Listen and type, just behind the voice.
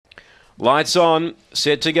Lights on,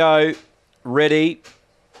 set to go, ready.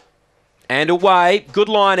 And away. Good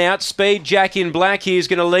line out. Speed Jack in Black here is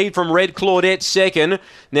going to lead from Red Claudette second.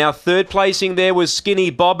 Now third placing there was Skinny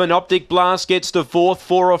Bob, and Optic Blast gets to fourth,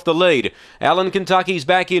 4 off the lead. Alan Kentucky's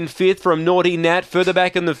back in fifth from Naughty Nat. Further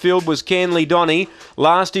back in the field was Canley Donny.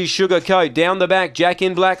 Last is Sugar Coat. Down the back, Jack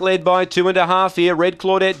in Black led by 2.5 here. Red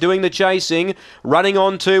Claudette doing the chasing. Running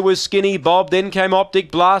on two was Skinny Bob. Then came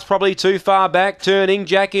Optic Blast, probably too far back. Turning,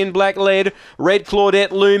 Jack in Black led. Red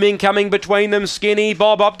Claudette looming, coming between them. Skinny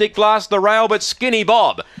Bob, Optic Blast, the rail, but Skinny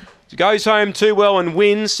Bob goes home too well and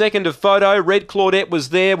wins. Second to photo. Red Claudette was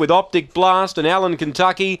there with Optic Blast and Alan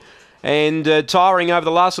Kentucky. And tiring over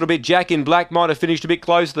the last little bit, Jack in Black might have finished a bit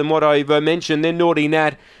closer than what I've mentioned. Then Naughty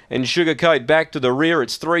Nat and Sugar Coat back to the rear.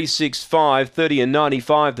 It's 3.65, 30 and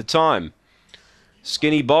 95 the time.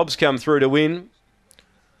 Skinny Bob's come through to win.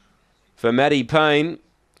 For Matty Payne,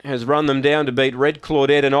 has run them down to beat Red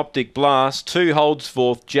Claudette and Optic Blast. 2 holds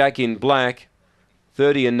forth Jack in Black.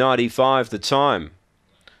 30 and 95 the time.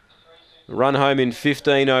 Run home in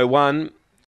 15.01.